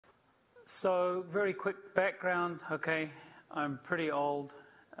So, very quick background, okay, I'm pretty old.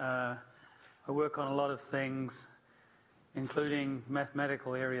 I work on a lot of things, including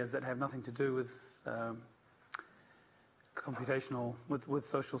mathematical areas that have nothing to do with computational, with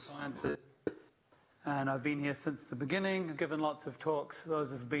social sciences. And I've been here since the beginning. I've given lots of talks.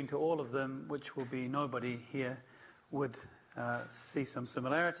 Those who've been to all of them, which will be nobody here, would see some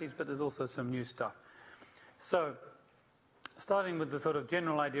similarities, but there's also some new stuff. So, starting with the sort of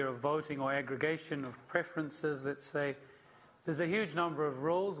general idea of voting or aggregation of preferences, let's say, there's a huge number of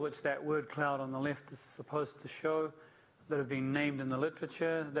rules, which that word cloud on the left is supposed to show, that have been named in the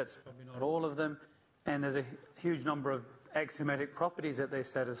literature. That's probably not all of them. And there's a huge number of axiomatic properties that they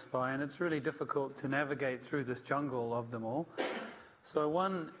satisfy, and it's really difficult to navigate through this jungle of them all. So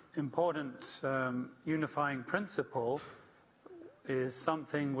one important unifying principle is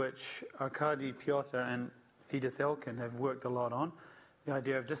something which Arkady Piotr and Edith Elkin have worked a lot on, the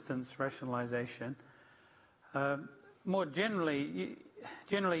idea of distance rationalization. More generally,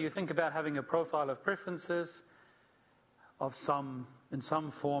 you think about having a profile of preferences in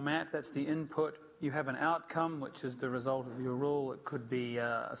some format. That's the input. You have an outcome, which is the result of your rule. It could be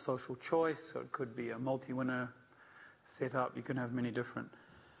a social choice, or it could be a multi-winner setup. You can have many different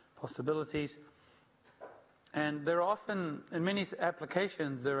possibilities. And there are often, in many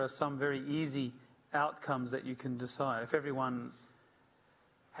applications, there are some very easy outcomes that you can decide. If everyone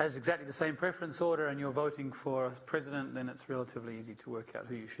has exactly the same preference order and you're voting for a president, then it's relatively easy to work out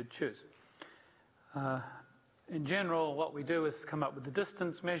who you should choose. In general, what we do is come up with the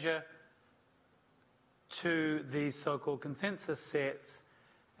distance measure to these so-called consensus sets,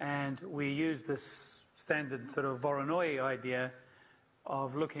 and we use this standard sort of Voronoi idea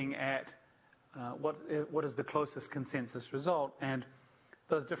of looking at what is the closest consensus result, and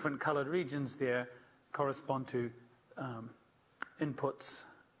those different colored regions there correspond to inputs,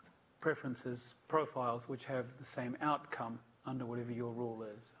 preferences, profiles which have the same outcome under whatever your rule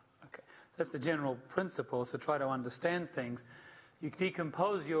is. Okay, so that's the general principle. So try to understand things. You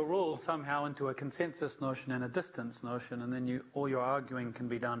decompose your rule somehow into a consensus notion and a distance notion, and then all your arguing can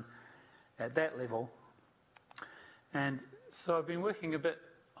be done at that level. And so I've been working a bit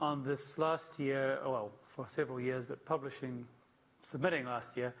on this last year, well, for several years, but submitting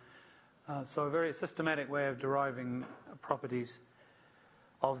last year. So a very systematic way of deriving properties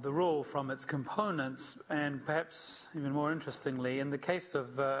of the rule from its components, and perhaps even more interestingly, in the case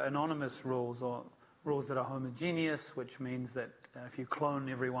of anonymous rules or rules that are homogeneous, which means that if you clone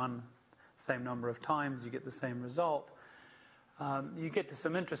everyone the same number of times, you get the same result. You get to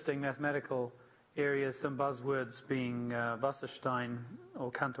some interesting mathematical areas, some buzzwords being Wasserstein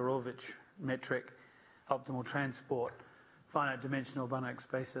or Kantorovich metric, optimal transport, finite dimensional Banach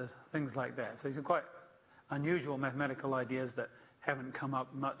spaces, things like that. So these are quite unusual mathematical ideas that haven't come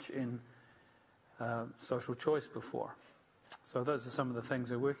up much in social choice before. So those are some of the things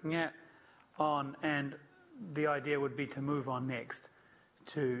we're working on, and the idea would be to move on next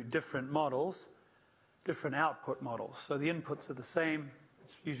to different models, different output models. So the inputs are the same.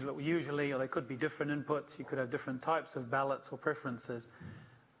 It's usually, or they could be different inputs. You could have different types of ballots or preferences,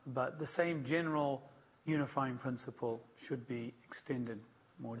 but the same general unifying principle should be extended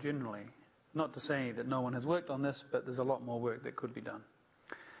more generally. Not to say that no one has worked on this, but there's a lot more work that could be done.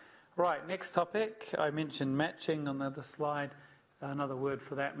 Right, next topic. I mentioned matching on the other slide. Another word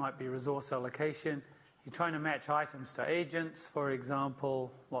for that might be resource allocation. You're trying to match items to agents, for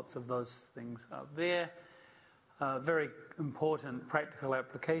example. Lots of those things up there. Very important practical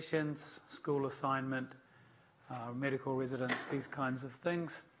applications, school assignment, medical residence, these kinds of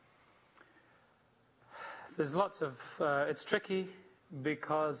things. There's lots of, it's tricky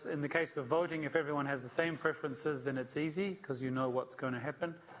because in the case of voting, if everyone has the same preferences, then it's easy because you know what's going to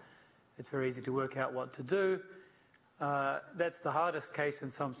happen. It's very easy to work out what to do. That's the hardest case in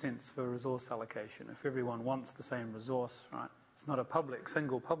some sense for resource allocation. If everyone wants the same resource, right? It's not a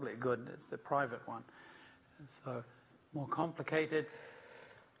single public good, it's the private one. And so more complicated.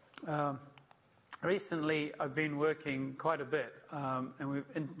 Recently, I've been working quite a bit, and we've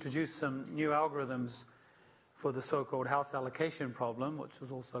introduced some new algorithms for the so-called house allocation problem, which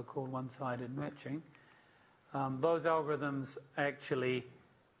is also called one-sided matching. Those algorithms actually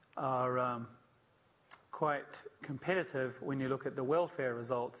are quite competitive when you look at the welfare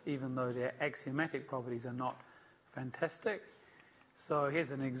results, even though their axiomatic properties are not fantastic. So here's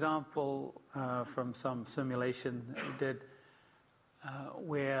an example from some simulation that we did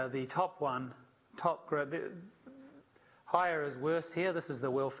where the higher is worse here. This is the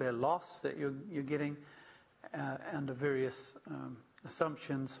welfare loss that you're getting under various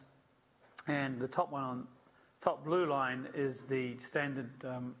assumptions. And the top blue line is the standard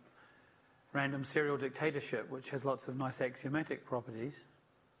random serial dictatorship, which has lots of nice axiomatic properties,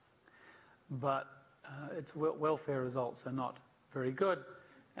 but its welfare results are not very good.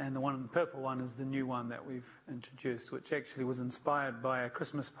 And the purple one is the new one that we've introduced, which actually was inspired by a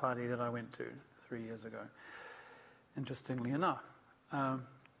Christmas party that I went to 3 years ago, interestingly enough.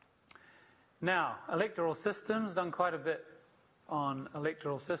 Now, electoral systems, done quite a bit on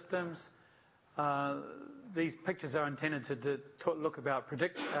electoral systems. These pictures are intended to talk about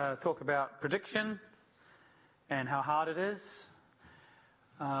prediction and how hard it is.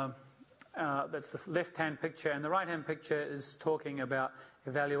 That's the left-hand picture, and the right-hand picture is talking about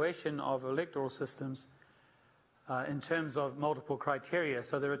evaluation of electoral systems in terms of multiple criteria.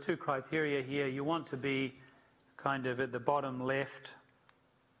 So there are two criteria here. You want to be kind of at the bottom left.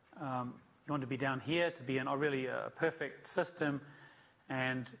 You want to be down here to be really a perfect system,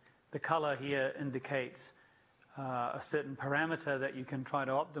 and the color here indicates a certain parameter that you can try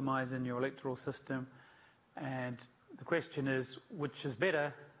to optimize in your electoral system. And the question is, which is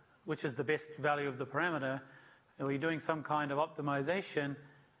better? Which is the best value of the parameter? Are you doing some kind of optimization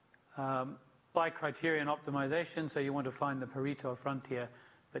by criterion optimization? So you want to find the Pareto frontier,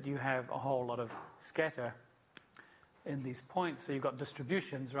 but you have a whole lot of scatter in these points. So you've got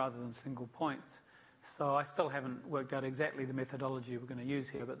distributions rather than single points. So I still haven't worked out exactly the methodology we're going to use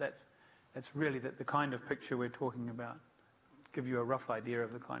here, but that's really the kind of picture we're talking about. Give you a rough idea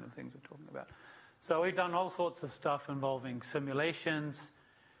of the kind of things we're talking about. So we've done all sorts of stuff involving simulations,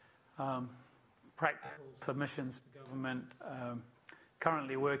 practical submissions to government,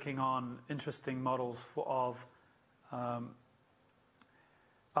 currently working on interesting models of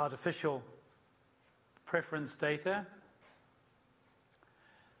artificial preference data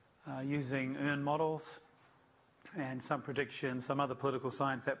using EARN models and some predictions, some other political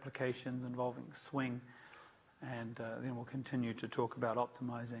science applications involving swing, and then we'll continue to talk about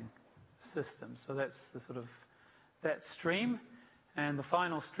optimizing systems. So that's the sort of that stream. And the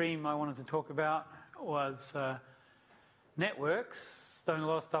final stream I wanted to talk about was networks. Done a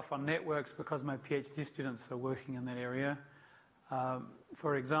lot of stuff on networks because my PhD students are working in that area.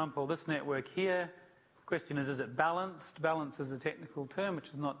 For example, this network here, the question is it balanced? Balance is a technical term which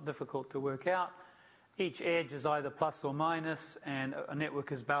is not difficult to work out. Each edge is either plus or minus, and a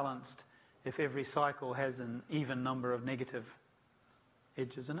network is balanced if every cycle has an even number of negative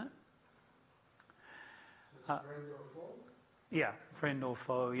edges in it. Friend or foe? Yeah, friend or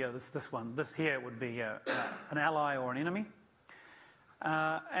foe. Yeah, this one. This here would be an ally or an enemy.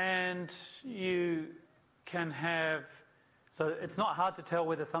 And you can have... So it's not hard to tell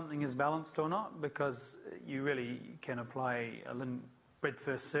whether something is balanced or not, because you really can apply a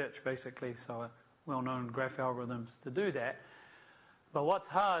breadth-first search, basically, so well-known graph algorithms to do that. But what's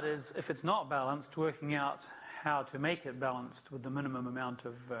hard is, if it's not balanced, working out how to make it balanced with the minimum amount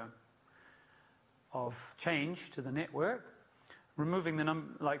of change to the network, removing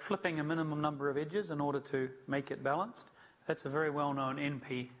like flipping a minimum number of edges in order to make it balanced. That's a very well-known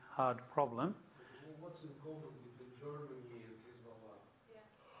NP hard problem. What's in common between Germany and Hezbollah?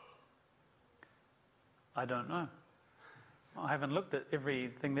 I don't know. I haven't looked at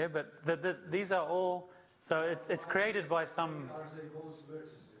everything there, but these are all... So it's created by some... Are they both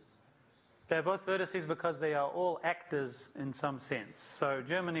vertices? They're both vertices because they are all actors in some sense. So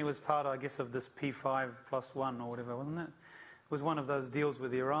Germany was part, I guess, of this P5+1 or whatever, wasn't it? It was one of those deals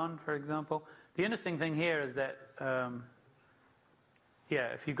with Iran, for example. The interesting thing here is that,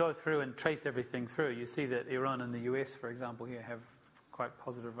 if you go through and trace everything through, you see that Iran and the US, for example, here have quite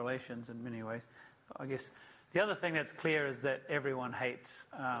positive relations in many ways. I guess the other thing that's clear is that everyone hates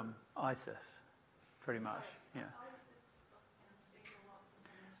ISIS, pretty much, yeah.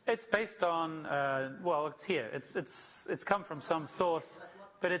 It's based on, it's here. It's come from some source,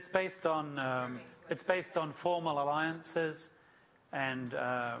 but it's based on formal alliances, and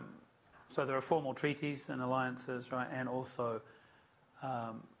so there are formal treaties and alliances, right, and also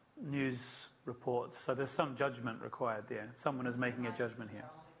news reports. So there's some judgment required there. Someone is making a judgment here.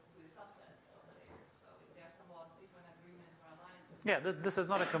 Yeah, this is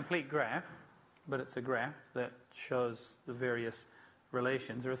not a complete graph, but it's a graph that shows the various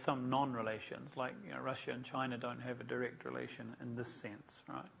relations. There are some non-relations, like Russia and China don't have a direct relation in this sense,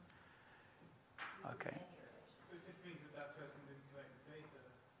 right? Okay. It just means that person didn't collect the data,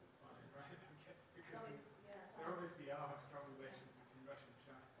 right? I guess, because there obviously are strong relations between Russia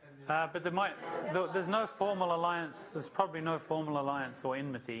and China. But there's no formal alliance. There's probably no formal alliance or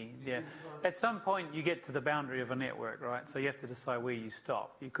enmity. Yeah. At some point, you get to the boundary of a network, right? So you have to decide where you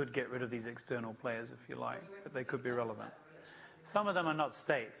stop. You could get rid of these external players if you like, but they could be relevant. Some of them are not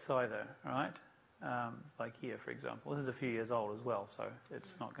states either, right? like here, for example. This is a few years old as well, so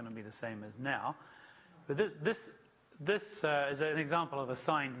it's not going to be the same as now. But this is an example of a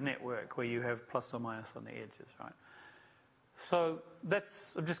signed network where you have plus or minus on the edges, right? So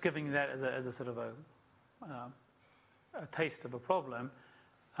I'm just giving you that as a sort of a taste of a problem.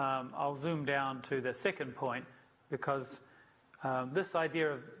 I'll zoom down to the second point, because this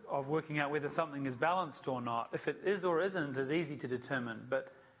idea of working out whether something is balanced or not, if it is or isn't, is easy to determine.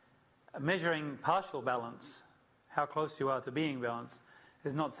 But measuring partial balance, how close you are to being balanced,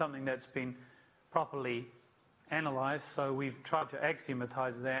 is not something that's been properly analysed. So we've tried to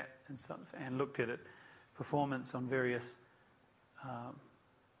axiomatize that and looked at it, performance on various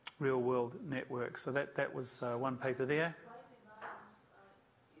real-world networks. So that was one paper there.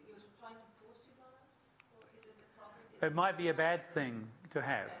 It might be a bad thing to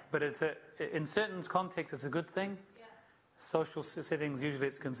have, but in certain contexts it's a good thing. Social settings, usually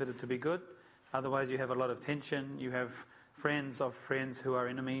it's considered to be good. Otherwise you have a lot of tension. You have friends of friends who are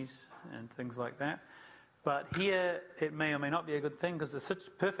enemies and things like that. But here it may or may not be a good thing, because the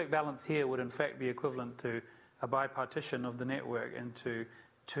perfect balance here would in fact be equivalent to a bipartition of the network into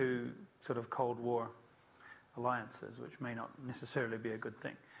two sort of Cold War alliances, which may not necessarily be a good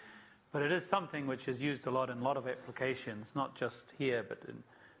thing. But it is something which is used a lot in a lot of applications, not just here, but in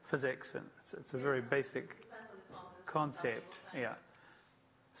physics, and it's a very basic concept. Yeah.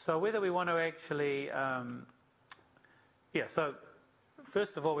 So whether we want to actually, so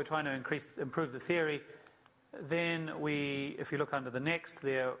first of all, we're trying to improve the theory. Then if you look under the next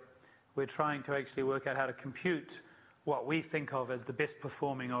there, we're trying to actually work out how to compute what we think of as the best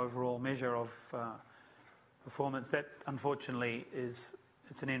performing overall measure of performance. That, unfortunately, it's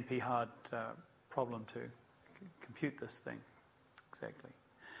an NP hard problem to compute this thing exactly.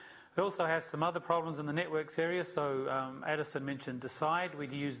 We also have some other problems in the networks area. So Addison mentioned decide.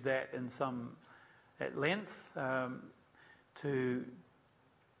 We'd used that at length to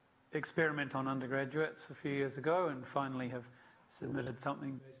experiment on undergraduates a few years ago, and finally have submitted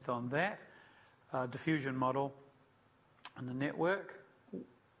something based on that. Diffusion model and the network.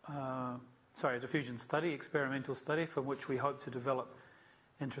 Diffusion study, experimental study, from which we hope to develop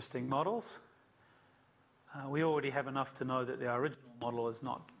interesting models. We already have enough to know that the original model is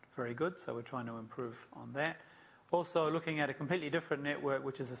not very good, so we're trying to improve on that. Also looking at a completely different network,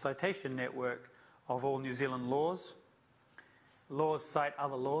 which is a citation network of all New Zealand laws. Laws cite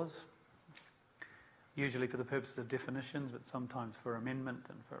other laws, usually for the purposes of definitions, but sometimes for amendment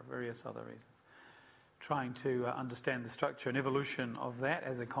and for various other reasons. Trying to understand the structure and evolution of that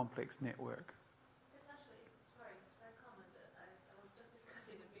as a complex network.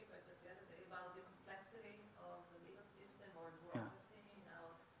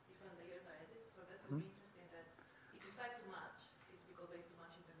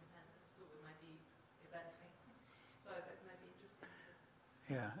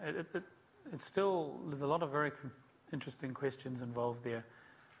 It's still, there's a lot of very interesting questions involved there.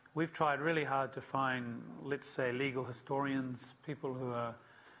 We've tried really hard to find, let's say, legal historians, people who are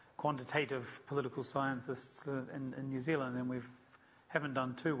quantitative political scientists in New Zealand, and we haven't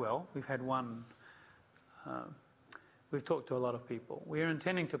done too well. We've had one. We've talked to a lot of people. We are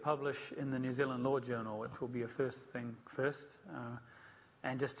intending to publish in the New Zealand Law Journal, which will be a first,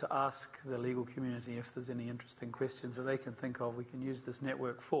 and just to ask the legal community if there's any interesting questions that they can think of we can use this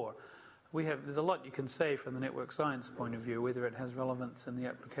network for. There's a lot you can say from the network science point of view. Whether it has relevance in the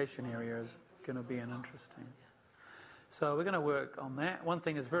application area is going to be an interesting. So we're going to work on that. One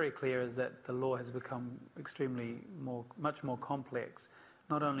thing is very clear is that the law has become much more complex.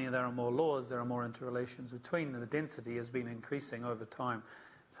 Not only are there more laws, there are more interrelations between them. The density has been increasing over time.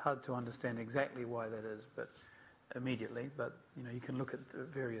 It's hard to understand exactly why that is, but you can look at the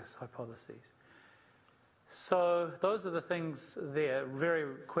various hypotheses. So those are the things there. Very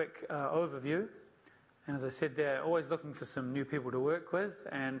quick overview. And as I said, they're always looking for some new people to work with,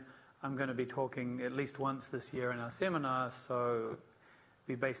 and I'm going to be talking at least once this year in our seminars, so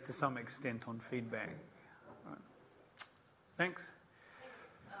be based to some extent on feedback. Right. Thanks.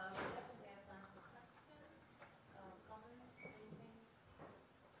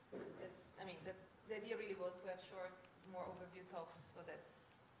 The idea really was to have short, more overview talks so that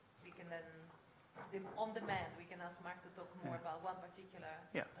we can then, on demand, we can ask Mark to talk more about one particular.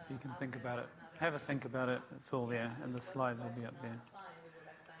 Yeah, you can think about it. Have a think about it. It's all there, and the slides will be up there. Fine, we will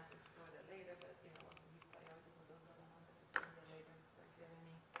have time to explore that later, but we priority for those that want to explore that later. So if you have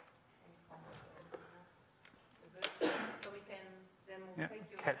any comments or anything else, so we can then move. Yeah,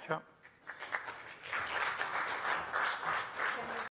 thank you. catch up.